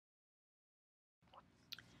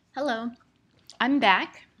Hello, I'm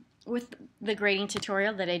back with the grading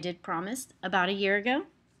tutorial that I did promise about a year ago.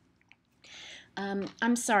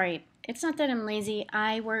 I'm sorry, it's not that I'm lazy.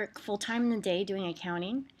 I work full-time in the day doing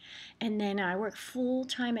accounting, and then I work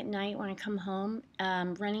full-time at night when I come home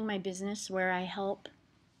running my business where I help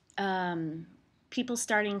um, people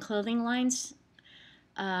starting clothing lines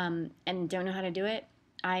and don't know how to do it.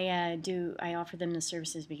 I offer them the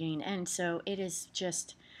services beginning and end, so it is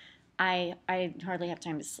just I hardly have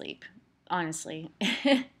time to sleep, honestly.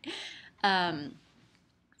 um,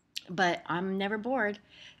 but I'm never bored.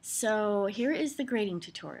 So here is the grading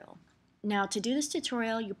tutorial. Now to do this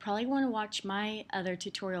tutorial, you probably want to watch my other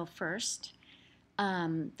tutorial first,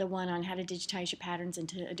 the one on how to digitize your patterns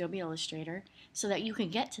into Adobe Illustrator, so that you can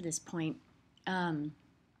get to this point, um,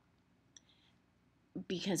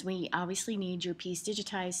 because we obviously need your piece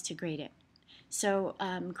digitized to grade it. So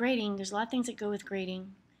grading, there's a lot of things that go with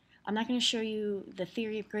grading. I'm not going to show you the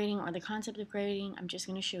theory of grading or the concept of grading. I'm just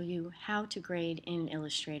going to show you how to grade in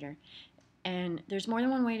Illustrator. And there's more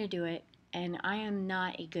than one way to do it, and I am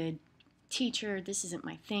not a good teacher. This isn't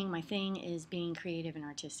my thing. My thing is being creative and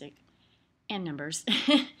artistic and numbers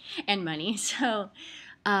and money. So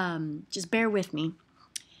just bear with me.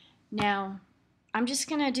 Now, I'm just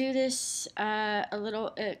going to do this a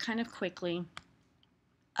little kind of quickly.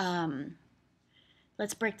 Um,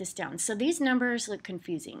 let's break this down. So these numbers look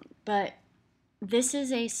confusing, but this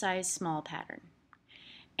is a size small pattern.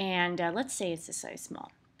 And let's say it's a size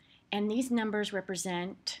small. And these numbers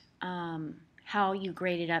represent how you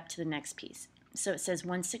grade it up to the next piece. So it says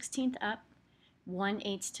 1/16 up,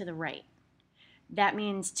 1/8 to the right. That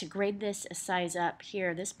means to grade this a size up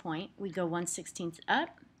here, this point, we go 1/16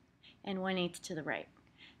 up and 1/8 to the right.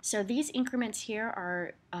 So these increments here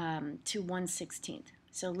are to 1/16.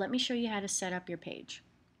 So let me show you how to set up your page.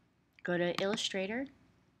 Go to Illustrator,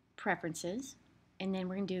 Preferences, and then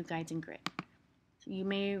we're going to do Guides and Grid. So you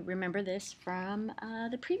may remember this from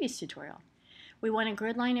the previous tutorial. We want a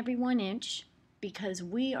grid line every 1 inch because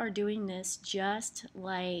we are doing this just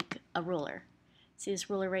like a ruler. See this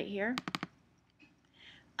ruler right here?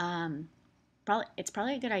 It's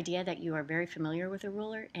probably a good idea that you are very familiar with a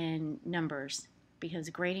ruler and numbers, because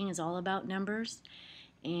grading is all about numbers,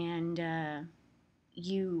 and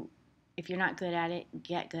if you're not good at it,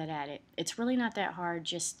 get good at it. It's really not that hard.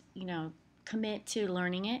 Just commit to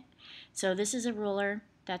learning it. So this is a ruler.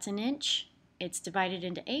 That's an inch. It's divided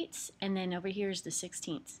into eighths, and then over here is the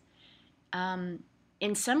sixteenths.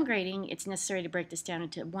 In some grading, it's necessary to break this down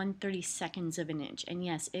into 1/32 of an inch, and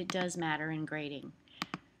yes, it does matter in grading.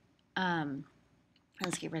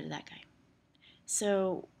 Let's get rid of that guy.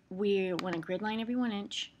 So we want a grid line every 1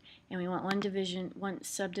 inch, and we want one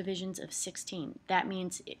subdivisions of 16. That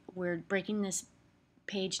means we're breaking this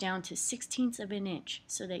page down to 16ths of an inch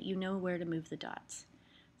so that you know where to move the dots.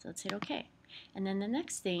 So let's hit OK. And then the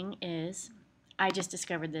next thing is, I just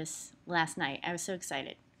discovered this last night. I was so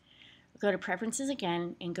excited. Go to Preferences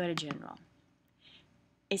again and go to General.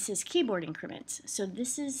 It says Keyboard Increments. So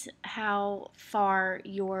this is how far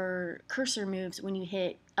your cursor moves when you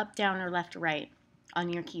hit up, down, or left, or right on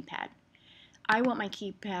your keypad. I want my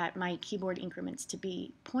keyboard increments to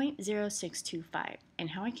be 0.0625.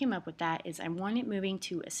 And how I came up with that is I want it moving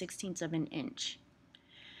to a 16th of an inch.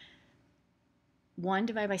 1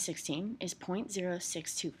 divided by 16 is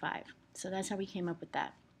 0.0625. So that's how we came up with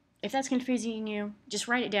that. If that's confusing you, just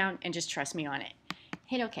write it down and just trust me on it.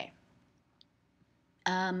 Hit OK.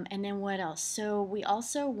 And then what else? So we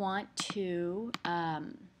also want to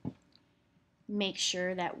make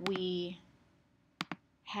sure that we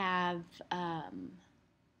have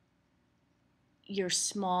your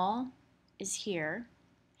small is here,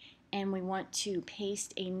 and we want to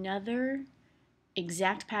paste another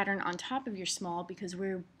exact pattern on top of your small because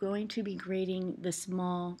we're going to be grading the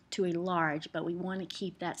small to a large, but we want to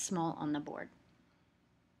keep that small on the board.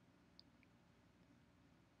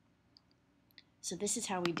 So this is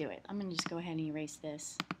how we do it. I'm going to just go ahead and erase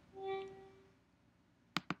this.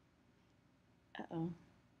 Uh-oh.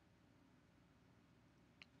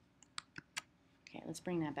 Okay, let's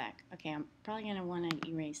bring that back. Okay, I'm probably going to want to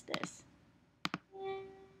erase this.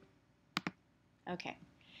 Okay,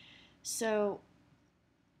 so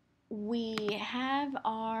we have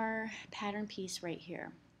our pattern piece right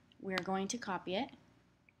here. We're going to copy it.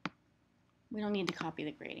 We don't need to copy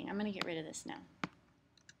the grading. I'm going to get rid of this now.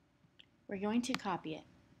 We're going to copy it.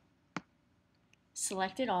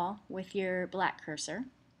 Select it all with your black cursor,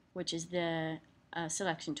 which is the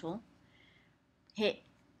selection tool. Hit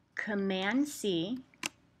Command C.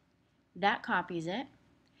 That copies it.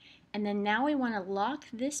 And then now we want to lock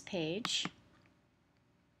this page,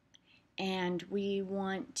 and we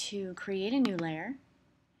want to create a new layer.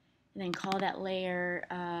 and then call that layer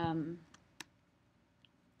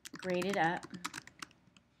graded up.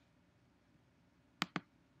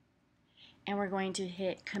 And we're going to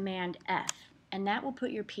hit Command F, and that will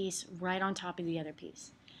put your piece right on top of the other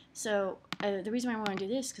piece. So the reason why we want to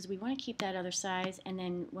do this is because we want to keep that other size, and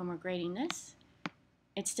then when we're grading this,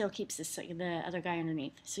 it still keeps the other guy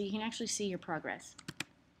underneath. So you can actually see your progress.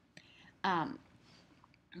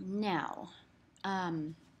 Now,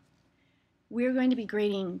 we're going to be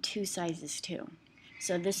grading two sizes too.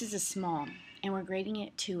 So this is a small, and we're grading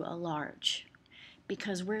it to a large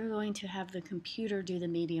because we're going to have the computer do the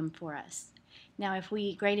medium for us. Now, if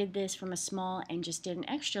we graded this from a small and just did an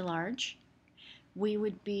extra large, we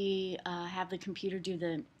would be have the computer do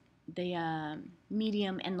the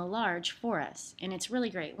medium and the large for us, and it's really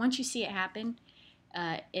great. Once you see it happen,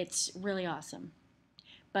 it's really awesome.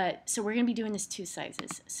 But so we're going to be doing this two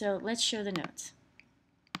sizes. So let's show the notes.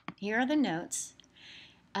 Here are the notes.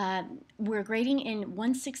 We're grading in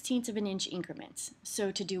 1/16 of an inch increments. So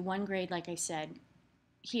to do one grade, like I said,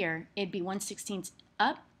 here it'd be 1/16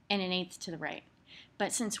 up and 1/8 to the right.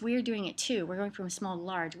 But since we're doing it two, we're going from small to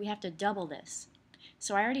large, we have to double this.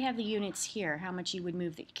 So I already have the units here, how much you would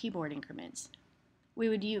move the keyboard increments. We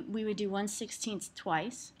would do 1/16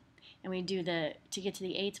 twice, and we do to get to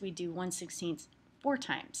the eighths, we do 1/16 4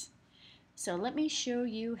 times. So let me show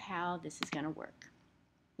you how this is going to work.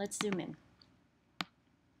 Let's zoom in.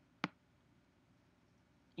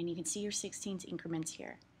 And you can see your 16th increments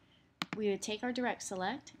here. We would take our direct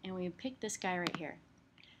select and we would pick this guy right here.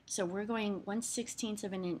 So we're going 1/16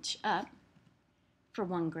 of an inch up for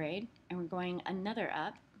one grade, and we're going another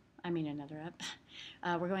up.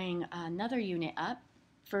 We're going another unit up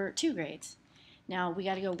for 2 grades. Now we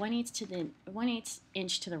got to go 1/8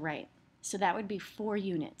 inch to the right. So that would be 4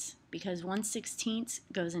 units because 1/16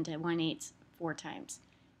 goes into 1/8 4 times,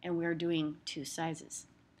 and we're doing 2 sizes.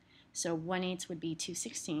 So 1/8 would be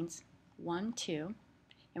 2/16, 1, 2,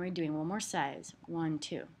 and we're doing one more size, 1,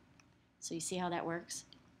 2. So you see how that works?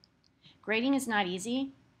 Grading is not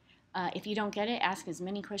easy. If you don't get it, ask as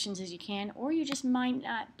many questions as you can, or you just might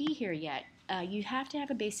not be here yet. You have to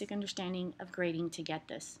have a basic understanding of grading to get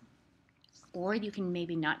this. Or you can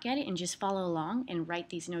maybe not get it and just follow along and write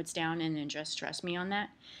these notes down and then just trust me on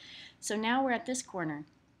that. So now we're at this corner.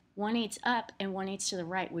 1/8 up and 1/8 to the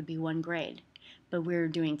right would be 1 grade, but we're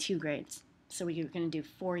doing 2 grades. So we're going to do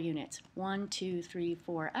 4 units. 1, 2, 3,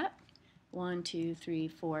 4 up, 1, 2, 3,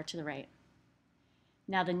 4 to the right.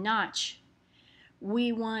 Now the notch,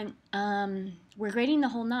 we're grading the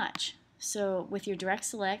whole notch. So with your direct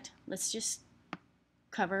select, let's just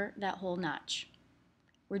cover that whole notch.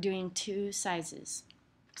 We're doing 2 sizes.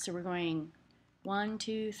 So we're going 1,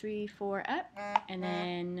 2, 3, 4 up, and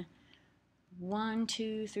then 1,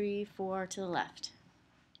 2, 3, 4 to the left.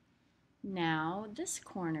 Now this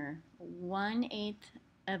corner, 1/8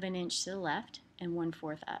 of an inch to the left and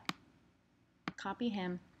 1/4 up. Copy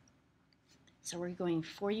him. So we're going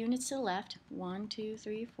 4 units to the left, 1, 2,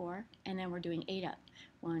 3, 4, and then we're doing 8 up.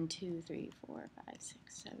 1, 2, 3, 4, 5,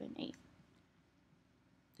 6, 7, 8.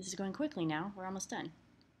 This is going quickly now. We're almost done.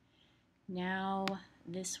 Now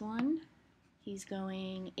this one, he's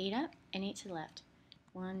going 8 up and 8 to the left.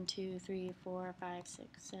 1, 2, 3, 4, 5,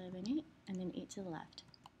 6, 7, 8, and then 8 to the left.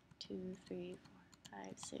 2, 3, 4,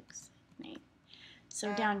 5, 6, 7, 8.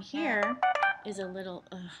 So down here is a little,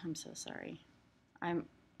 I'm so sorry. I'm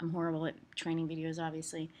horrible at training videos,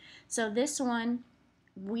 obviously. So this one,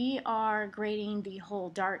 we are grading the whole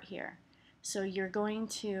dart here. So you're going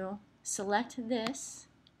to select this.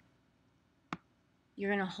 You're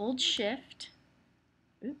going to hold shift,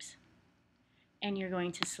 and you're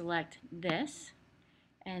going to select this,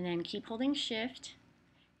 and then keep holding shift,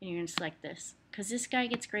 and you're going to select this, because this guy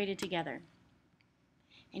gets graded together.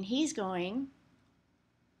 And he's going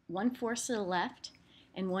 1/4 to the left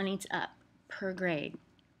and 1/8 up per grade.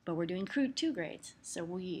 But we're doing 2 grades, so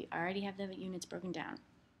we already have the units broken down.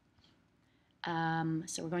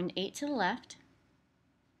 So we're going 8 to the left,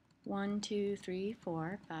 1, 2, 3,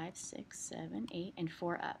 4, 5, 6, 7, 8, and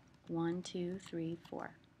 4 up. 1, 2, 3,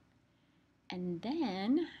 4. And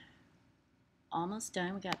then, almost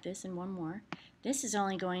done, we got this and one more. This is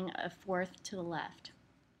only going 1/4 to the left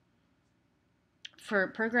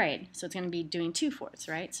per grade, so it's going to be doing 2/4,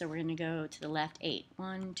 right? So we're going to go to the left 8.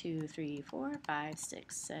 1, 2, 3, 4, 5,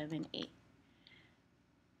 6, 7, 8.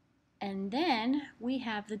 And then we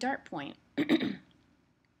have the dart point.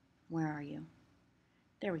 Where are you?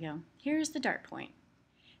 There we go. Here's the dart point.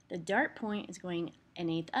 The dart point is going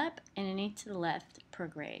 1/8 up and 1/8 to the left per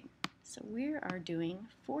grade. So we are doing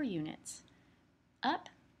 4 units up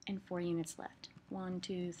and 4 units left. 1,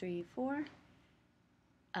 2, 3, 4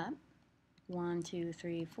 up. 1, 2,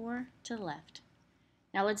 3, 4 to the left.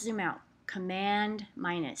 Now let's zoom out. Command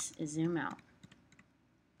minus is zoom out.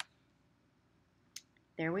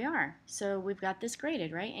 There we are. So we've got this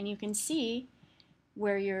graded, right? And you can see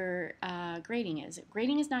where your grading is.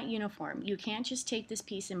 Grading is not uniform. You can't just take this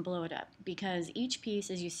piece and blow it up because each piece,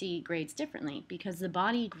 as you see, grades differently because the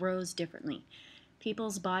body grows differently.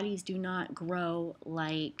 People's bodies do not grow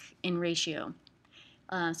like in ratio.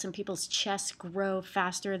 Some people's chests grow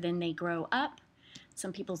faster than they grow up.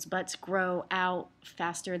 Some people's butts grow out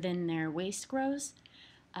faster than their waist grows.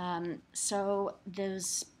 So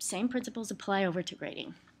those same principles apply over to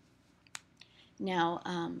grading. Now,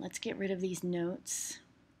 let's get rid of these notes.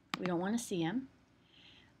 We don't want to see them.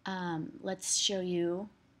 Let's show you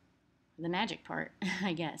the magic part,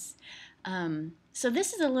 I guess. So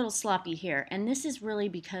this is a little sloppy here, and this is really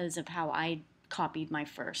because of how I copied my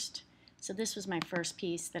first. So this was my first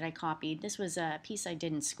piece that I copied. This was a piece I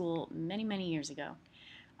did in school many, many years ago.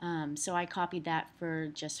 So I copied that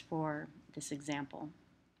just for this example.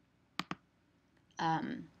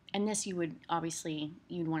 And this you would obviously,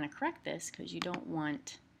 you'd want to correct this because you don't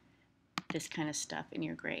want this kind of stuff in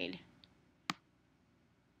your grade.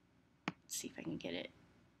 Let's see if I can get it.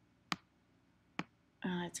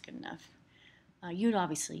 That's good enough.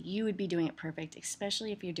 You would be doing it perfect,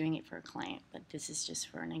 especially if you're doing it for a client, but this is just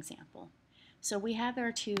for an example. So we have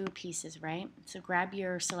our two pieces, right? So grab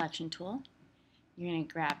your selection tool. You're going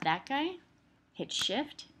to grab that guy, hit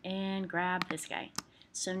shift, and grab this guy.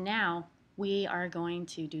 So now we are going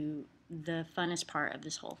to do the funnest part of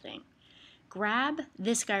this whole thing. Grab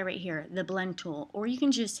this guy right here, the blend tool, or you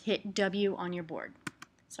can just hit W on your board.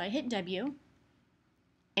 So I hit W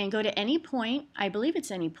and go to any point. I believe it's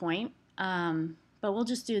any point, but we'll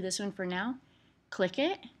just do this one for now. Click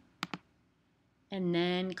it, and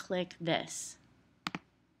then click this.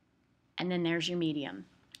 And then there's your medium.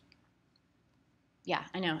 Yeah,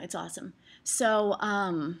 I know, it's awesome. So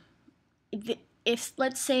if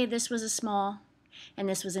let's say this was a small and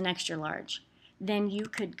this was an extra large, then you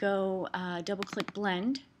could go double click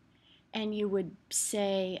blend and you would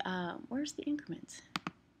say, where's the increments?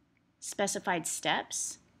 Specified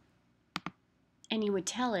steps. And you would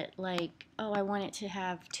tell it like, oh, I want it to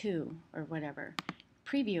have 2 or whatever.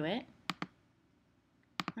 Preview it.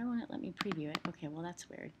 Why won't it let me preview it? Okay, well that's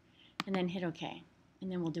weird. And then hit OK.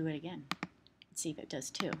 And then we'll do it again. Let's see if it does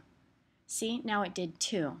 2. See, now it did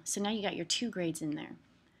 2. So now you got your 2 grades in there.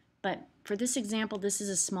 But for this example, this is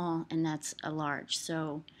a small and that's a large.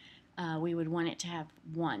 So we would want it to have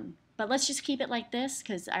 1. But let's just keep it like this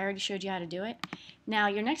because I already showed you how to do it. Now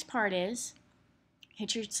your next part is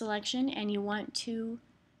hit your selection and you want to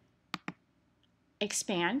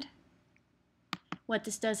expand. What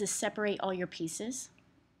this does is separate all your pieces.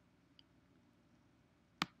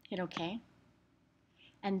 Hit OK.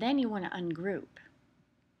 And then you want to ungroup.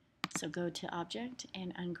 So go to Object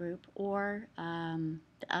and Ungroup, or the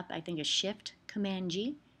up I think is Shift Command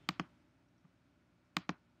G.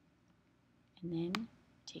 And then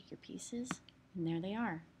take your pieces, and there they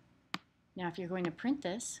are. Now if you're going to print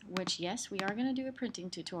this, which yes, we are going to do a printing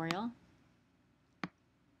tutorial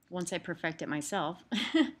once I perfect it myself,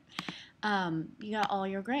 you got all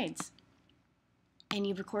your grades. And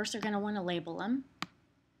you of course are going to want to label them.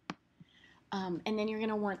 And then you're going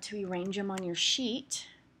to want to arrange them on your sheet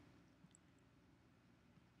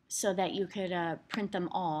so that you could print them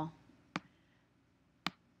all.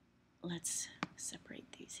 Let's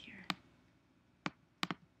separate these here.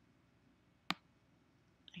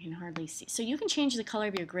 I can hardly see. So you can change the color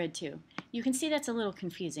of your grid too. You can see that's a little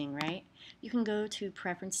confusing, right? You can go to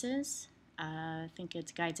Preferences, I think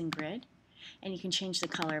it's Guides and Grid, and you can change the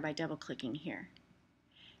color by double clicking here.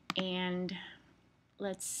 And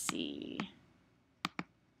let's see.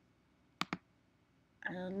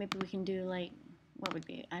 Maybe we can do like, what would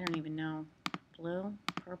be, I don't even know, blue,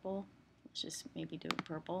 purple. Let's just maybe do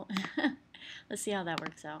purple. Let's see how that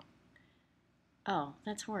works out. Oh,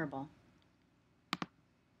 that's horrible.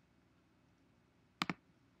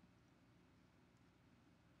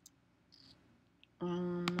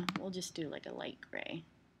 We'll just do like a light gray.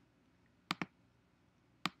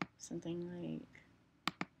 Something like,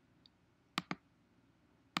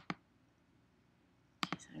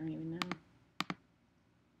 geez, I don't even know.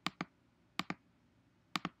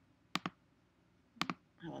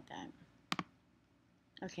 How about that?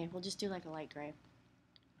 Okay, we'll just do like a light gray.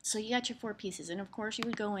 So you got your 4 pieces, and of course you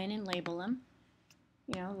would go in and label them.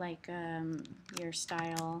 You know, like your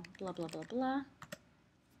style, blah, blah, blah, blah.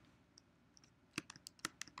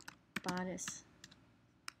 Bodice,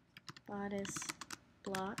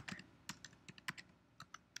 block,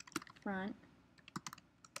 front,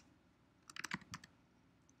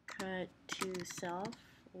 cut to self,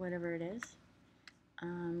 whatever it is.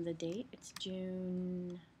 The date, it's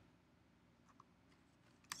June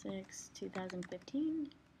 6, 2015.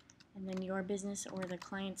 And then your business or the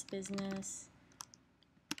client's business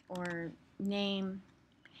or name.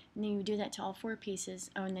 And then you would do that to all 4 pieces.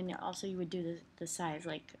 Oh, and then also you would do the size.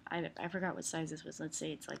 Like, I forgot what size this was. Let's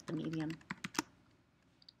say it's like the medium.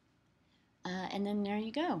 And then there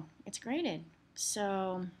you go. It's graded.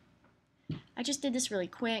 So I just did this really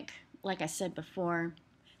quick. Like I said before,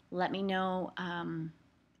 let me know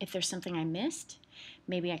if there's something I missed.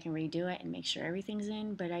 Maybe I can redo it and make sure everything's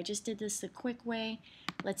in. But I just did this the quick way.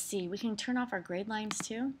 Let's see. We can turn off our grade lines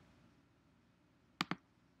too.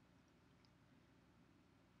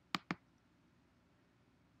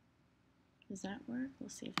 Does that work? We'll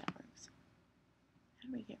see if that works. How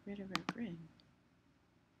do we get rid of our grid?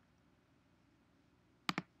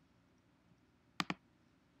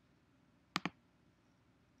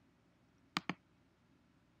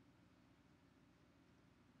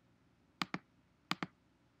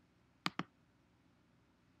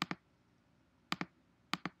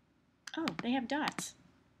 Oh, they have dots.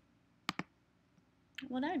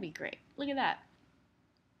 Well, that would be great. Look at that.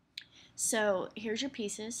 So here's your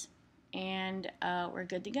pieces, and we're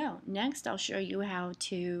good to go. Next, I'll show you how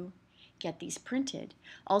to get these printed.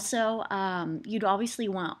 Also, you'd obviously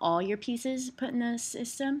want all your pieces put in the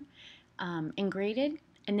system and graded,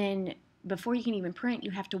 and then before you can even print,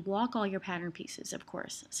 you have to walk all your pattern pieces, of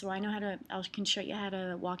course. So I can show you how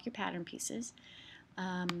to walk your pattern pieces,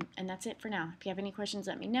 and that's it for now. If you have any questions,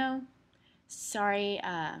 let me know. Sorry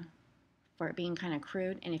for it being kind of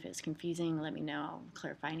crude, and if it's confusing, let me know. I'll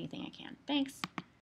clarify anything I can. Thanks.